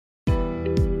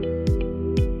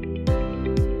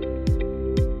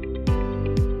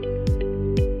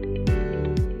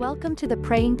Welcome to the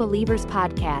Praying Believers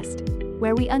podcast,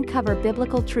 where we uncover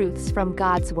biblical truths from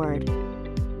God's Word.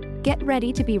 Get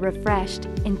ready to be refreshed,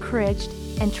 encouraged,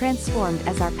 and transformed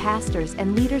as our pastors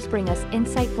and leaders bring us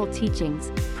insightful teachings,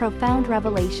 profound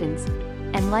revelations,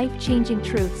 and life-changing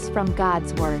truths from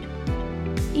God's Word.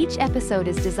 Each episode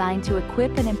is designed to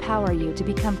equip and empower you to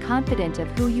become confident of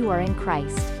who you are in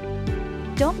Christ.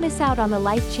 Don't miss out on the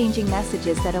life-changing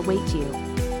messages that await you.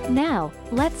 Now,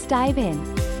 let's dive in.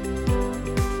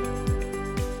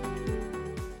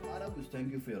 Father, we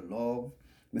thank you for your love.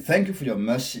 We thank you for your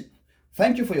mercy.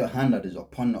 Thank you for your hand that is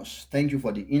upon us. Thank you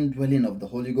for the indwelling of the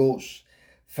Holy Ghost.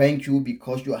 Thank you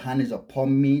because your hand is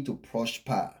upon me to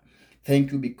prosper.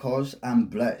 Thank you because I'm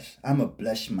blessed. I'm a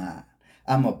blessed man.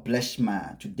 I'm a blessed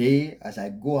man. Today, as I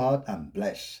go out, I'm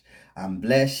blessed. I'm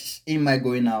blessed in my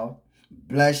going out,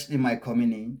 blessed in my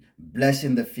coming in, blessed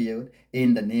in the field,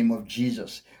 in the name of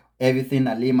Jesus. Everything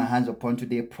I lay my hands upon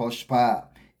today prosper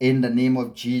in the name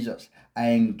of Jesus.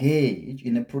 I engage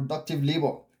in a productive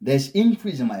labor. There's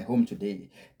increase in my home today.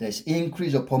 There's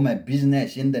increase upon my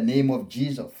business in the name of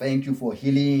Jesus. Thank you for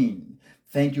healing.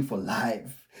 Thank you for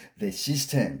life. The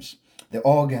systems, the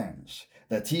organs,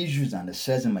 the tissues and the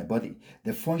cells in my body,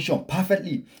 they function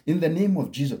perfectly in the name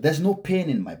of Jesus. There's no pain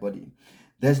in my body.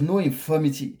 There's no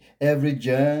infirmity. Every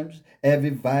germs,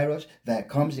 every virus that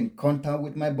comes in contact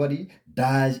with my body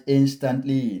dies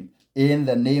instantly. In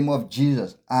the name of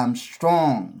Jesus, I'm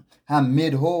strong. I'm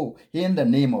made whole in the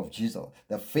name of Jesus.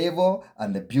 The favor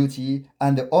and the beauty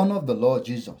and the honor of the Lord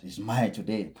Jesus is mine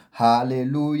today.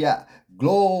 Hallelujah.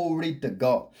 Glory to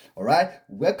God. All right.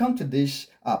 Welcome to this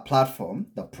platform,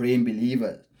 the Praying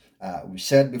Believers. We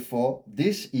said before,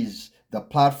 this is the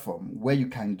platform where you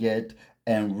can get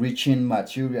enriching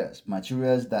materials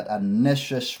that are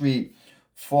necessary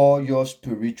for your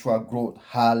spiritual growth.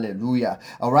 Hallelujah.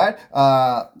 All right.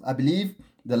 I believe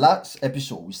the last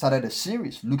episode we started a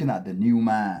series looking at the new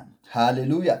man.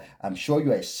 Hallelujah. I'm sure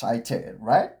you're excited,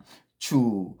 right,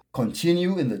 to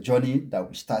continue in the journey that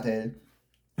we started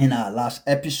in our last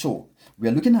episode.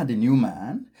 We're looking at the new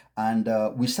man, and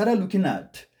we started looking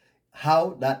at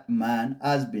how that man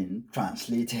has been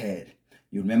translated.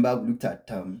 You remember we looked at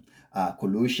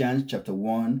Colossians chapter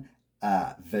 1,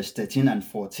 verse 13 and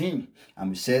 14. And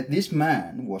we said this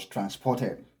man was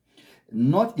transported.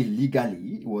 Not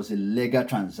illegally, it was a legal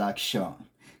transaction.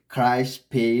 Christ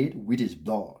paid with his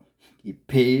blood. He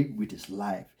paid with his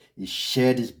life. He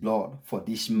shed his blood for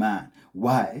this man.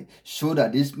 Why? So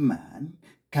that this man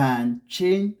can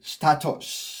change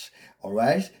status. All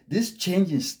right? This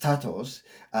change in status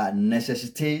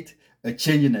necessitates a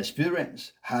change in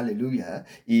experience. Hallelujah.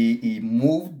 He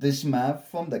moved this man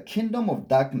from the kingdom of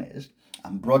darkness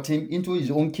and brought him into his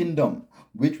own kingdom,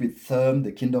 which we term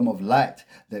the kingdom of light,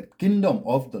 the kingdom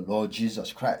of the Lord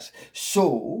Jesus Christ.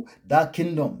 So that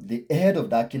kingdom, the head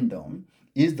of that kingdom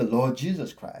is the Lord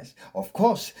Jesus Christ. Of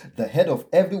course, the head of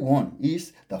everyone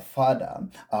is the Father,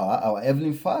 our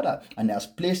Heavenly Father, and He has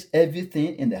placed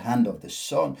everything in the hand of the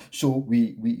Son. So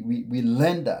we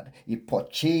learn that He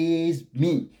purchased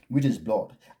me with His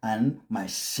blood, and my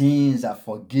sins are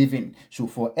forgiven. So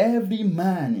for every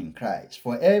man in Christ,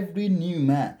 for every new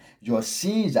man, your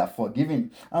sins are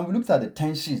forgiven. And we looked at the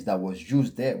tenses that was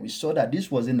used there. We saw that this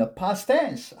was in the past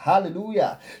tense.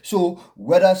 Hallelujah. So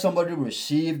whether somebody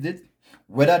received it,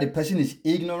 whether the person is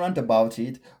ignorant about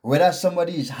it, whether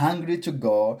somebody is hungry to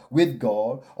God, with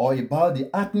God, or about the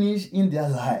happenings in their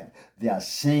life, their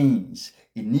sins,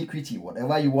 iniquity,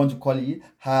 whatever you want to call it,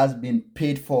 has been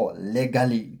paid for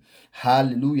legally.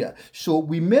 Hallelujah. So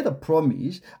we made a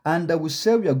promise, and we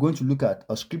said we are going to look at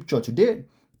a scripture today.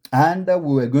 And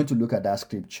we were going to look at that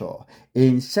scripture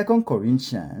in 2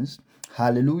 Corinthians.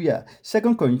 Hallelujah.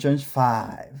 2 Corinthians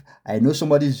 5. I know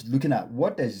somebody is looking at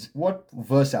what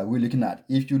verse are we looking at.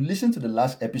 If you listen to the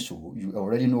last episode, you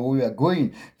already know where we are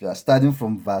going. We are starting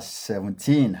from verse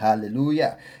 17.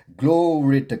 Hallelujah.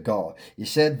 Glory to God. He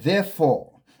said,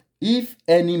 therefore, if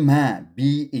any man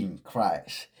be in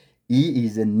Christ, he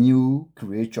is a new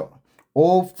creature.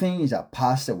 All things are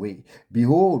passed away.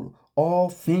 Behold, all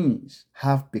things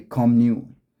have become new.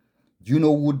 Do you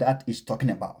know who that is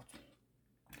talking about?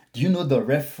 Do you know the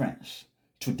reference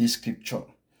to this scripture?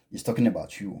 It's talking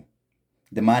about you,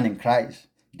 the man in Christ,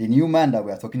 the new man that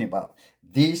we are talking about.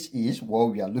 This is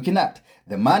what we are looking at.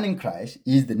 The man in Christ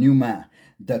is the new man,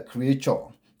 the creature,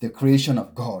 the creation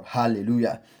of God.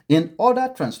 Hallelujah. In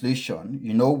other translation,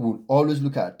 we'll always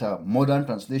look at modern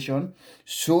translation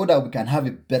so that we can have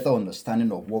a better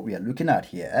understanding of what we are looking at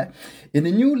here. In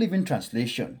the New Living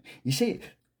Translation, he says,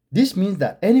 this means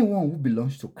that anyone who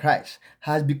belongs to Christ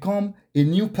has become a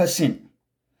new person.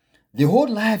 The whole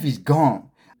life is gone.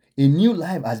 A new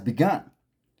life has begun.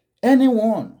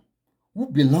 anyone who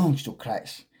belongs to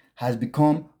Christ has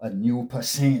become a new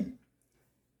person.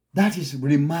 That is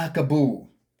remarkable.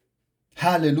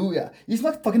 Hallelujah. He's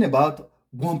not talking about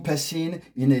one person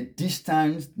in a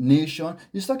distant nation.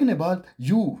 He's talking about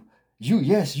you.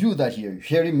 Yes, you that you're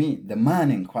hearing me, the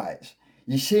man in Christ.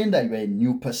 He's saying that you're a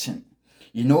new person.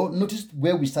 Notice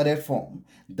where we started from,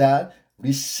 that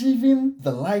receiving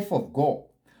the life of God,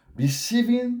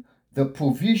 receiving the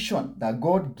provision that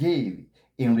God gave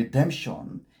in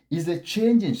redemption is a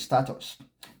change in status.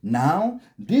 Now,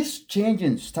 this change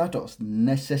in status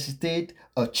necessitates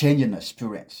a change in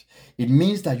experience. It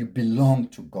means that you belong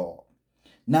to God.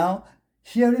 Now,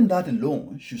 hearing that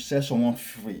alone should set someone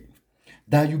free.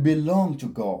 That you belong to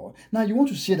God. Now, you want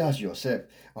to say that yourself.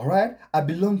 All right? I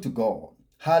belong to God.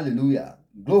 Hallelujah.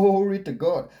 Glory to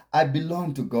God. I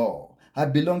belong to God. I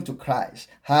belong to Christ.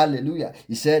 Hallelujah.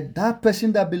 He said that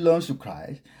person that belongs to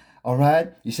Christ, all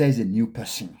right, he says a new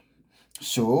person.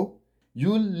 So,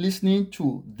 you listening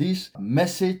to this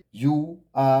message, you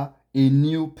are a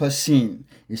new person.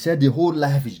 He said the whole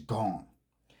life is gone.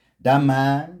 That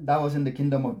man that was in the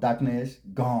kingdom of darkness,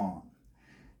 gone.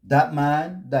 That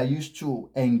man that used to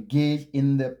engage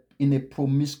in a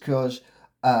promiscuous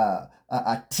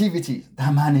activities,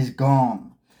 that man is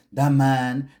gone. That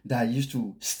man that used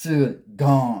to steal,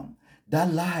 gone.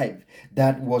 That life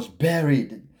that was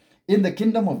buried in the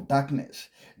kingdom of darkness,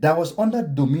 that was under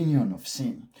dominion of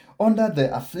sin, under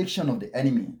the affliction of the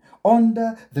enemy,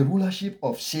 under the rulership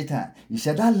of Satan. He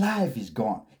said that life is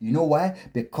gone. You know why?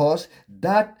 Because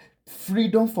that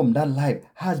freedom from that life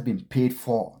has been paid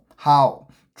for. How?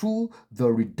 Through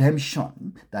the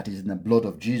redemption that is in the blood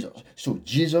of Jesus. So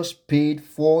Jesus paid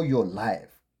for your life.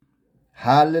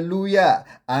 Hallelujah.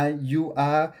 And you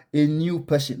are a new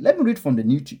person. Let me read from the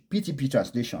new PTP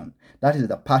translation. That is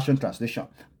the Passion translation.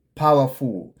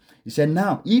 Powerful. He said,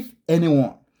 now, if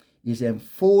anyone is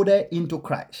enfolded into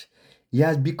Christ, he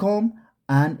has become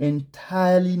an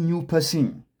entirely new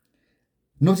person.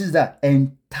 Notice that,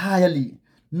 entirely,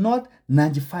 not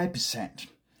 95%,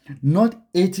 not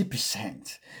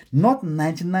 80%, not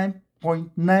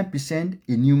 99.9%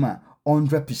 a new man,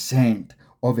 100%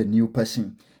 of a new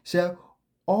person. So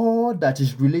all that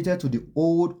is related to the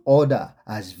old order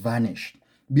has vanished.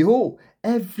 Behold,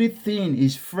 everything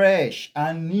is fresh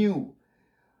and new.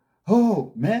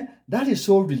 Oh man, that is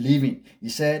so relieving. He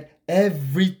said,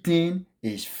 everything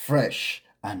is fresh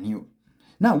and new.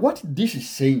 Now, what this is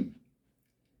saying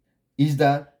is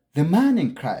that the man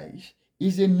in Christ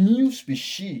is a new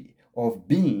species of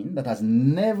being that has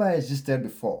never existed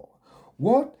before.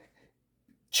 What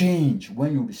changed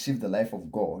when you receive the life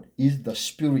of God is the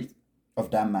spirit of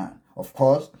that man. Of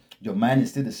course, your mind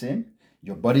is still the same,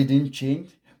 your body didn't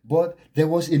change, but there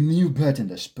was a new birth in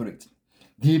the spirit.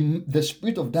 The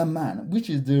spirit of that man, which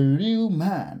is the real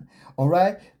man, all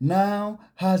right, now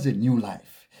has a new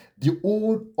life. The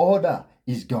old order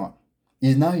is gone.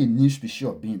 Is now a new species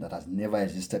of being that has never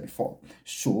existed before.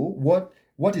 So what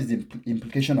is the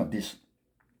implication of this?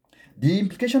 The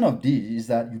implication of this is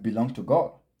that you belong to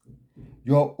God.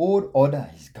 Your old order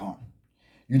is gone.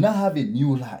 You now have a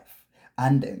new life,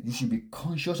 and you should be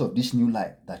conscious of this new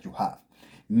life that you have.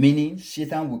 Meaning,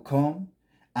 Satan will come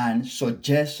and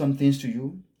suggest some things to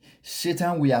you.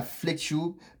 Satan will afflict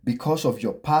you because of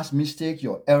your past mistakes,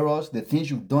 your errors, the things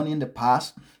you've done in the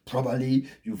past. Probably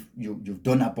you've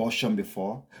done abortion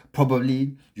before.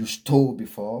 Probably you stole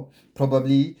before.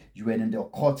 Probably you were in the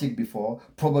occultic before.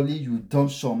 Probably you've done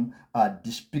some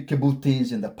despicable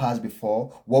things in the past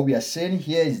before. What we are saying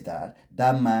here is that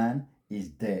that man is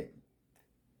dead.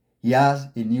 He has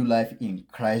a new life in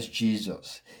Christ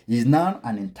Jesus. He's now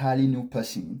an entirely new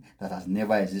person that has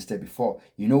never existed before.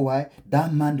 You know why?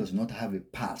 That man does not have a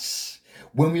past.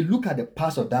 When we look at the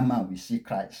past of that man, we see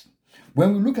Christ.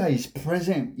 When we look at his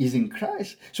present, he's in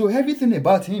Christ. So everything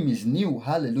about him is new.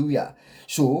 Hallelujah.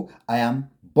 So I am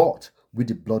bought with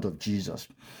the blood of Jesus.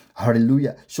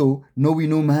 Hallelujah. So no, we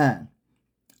know man.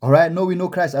 All right. No, we know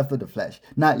Christ after the flesh.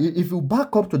 Now, if you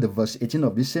back up to the verse 18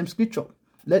 of this same scripture,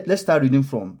 let's start reading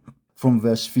from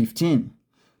verse 15.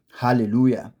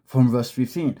 Hallelujah. From verse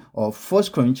 15 of 1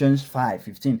 Corinthians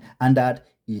 5:15. And that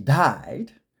he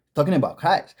died, talking about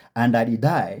Christ, and that he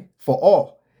died for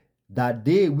all, that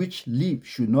they which live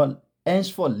should not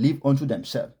henceforth live unto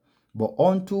themselves, but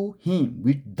unto him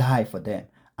which died for them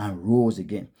and rose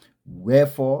again.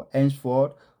 Wherefore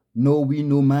henceforth know we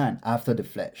no man after the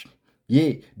flesh.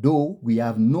 Yea, though we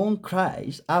have known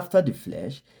Christ after the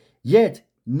flesh, yet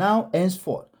now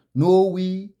henceforth know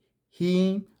we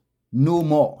him no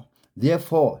more.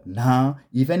 Therefore, now,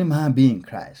 if any man be in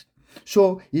Christ.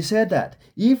 So he said that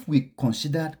if we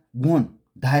consider one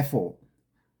die,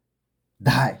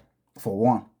 for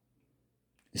one.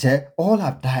 He said, all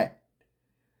have died.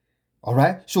 All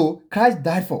right. So Christ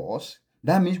died for us.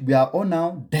 That means we are all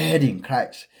now dead in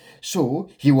Christ. So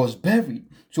he was buried.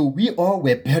 So we all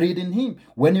were buried in him.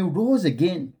 When he rose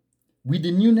again with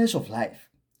the newness of life,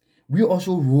 we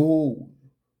also rose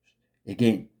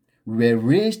again. We were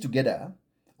raised together,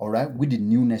 all right, with the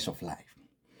newness of life.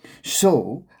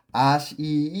 So as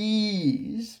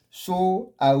he is,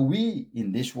 so are we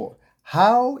in this world.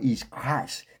 How is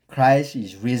Christ? Christ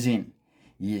is risen.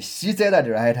 He is seated at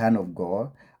the right hand of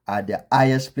God at the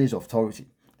highest place of authority.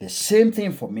 The same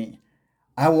thing for me.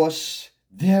 I was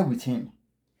there with him.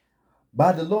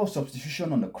 By the law of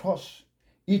substitution on the cross,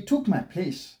 he took my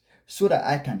place so that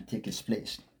I can take his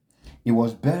place. He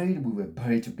was buried, we were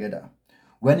buried together.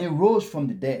 When he rose from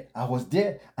the dead, I was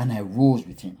there and I rose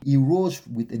with him. He rose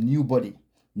with a new body.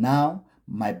 Now,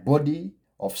 my body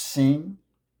of sin,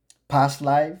 past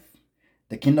life,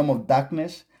 the kingdom of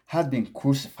darkness has been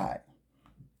crucified,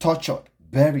 tortured,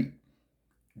 buried,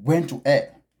 went to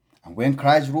hell. And when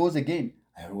Christ rose again,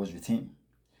 I rose with him.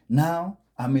 Now,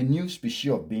 I'm a new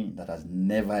species of being that has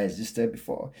never existed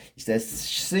before. He says,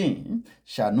 sin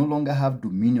shall no longer have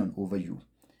dominion over you.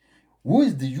 Who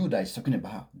is the you that is talking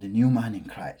about? The new man in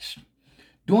Christ.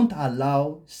 Don't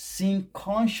allow sin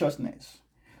consciousness.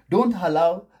 Don't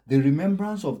allow the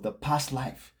remembrance of the past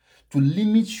life to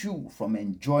limit you from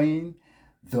enjoying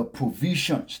the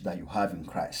provisions that you have in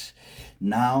Christ.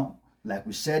 Now, like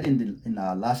we said in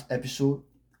our last episode,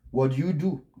 what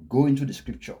do? Go into the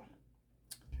scripture.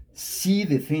 See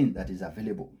the thing that is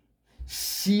available.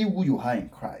 See who you are in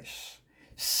Christ.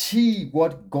 See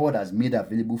what God has made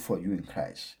available for you in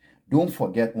Christ. Don't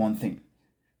forget one thing,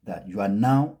 that you are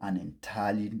now an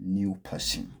entirely new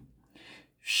person.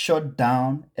 Shut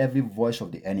down every voice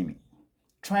of the enemy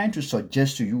trying to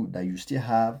suggest to you that you still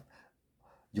have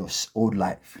your old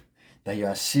life, that you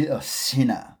are still a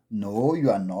sinner. No, you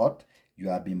are not. You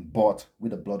have been bought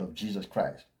with the blood of Jesus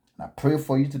Christ. And I pray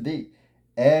for you today,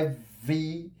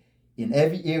 in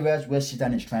every areas where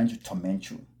Satan is trying to torment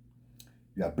you,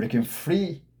 you are breaking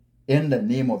free in the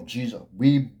name of Jesus.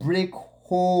 We break the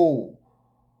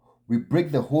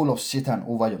whole of Satan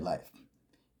over your life,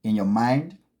 in your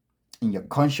mind, in your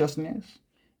consciousness,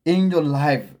 in your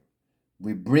life.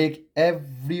 We break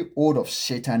every hold of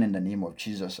Satan in the name of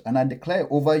Jesus. And I declare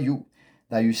over you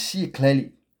that you see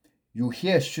clearly, you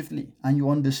hear swiftly, and you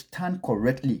understand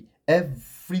correctly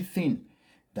everything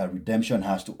that redemption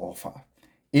has to offer.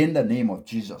 In the name of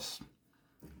Jesus.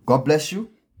 God bless you.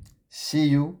 See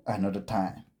you another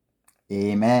time.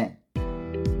 Amen.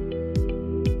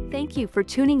 Thank you for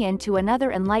tuning in to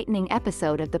another enlightening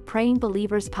episode of the Praying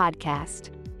Believers podcast.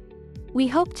 We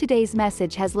hope today's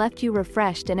message has left you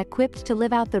refreshed and equipped to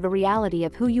live out the reality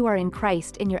of who you are in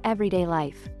Christ in your everyday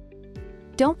life.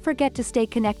 Don't forget to stay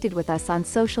connected with us on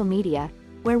social media,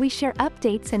 where we share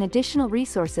updates and additional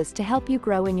resources to help you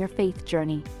grow in your faith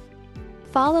journey.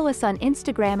 Follow us on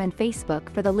Instagram and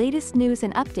Facebook for the latest news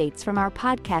and updates from our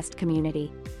podcast community.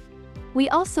 We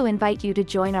also invite you to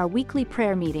join our weekly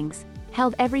prayer meetings,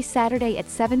 held every Saturday at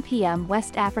 7 p.m.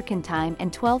 West African Time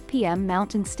and 12 p.m.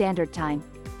 Mountain Standard Time.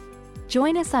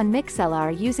 Join us on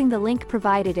Mixlr using the link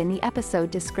provided in the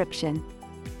episode description.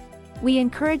 We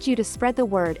encourage you to spread the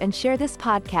word and share this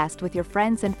podcast with your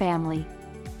friends and family.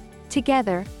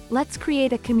 Together, let's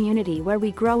create a community where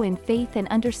we grow in faith and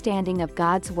understanding of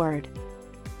God's Word.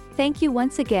 Thank you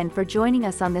once again for joining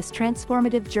us on this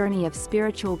transformative journey of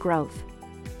spiritual growth.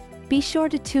 Be sure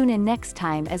to tune in next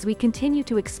time as we continue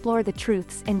to explore the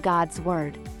truths in God's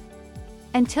Word.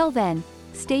 Until then,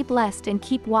 stay blessed and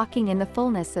keep walking in the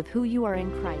fullness of who you are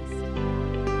in Christ.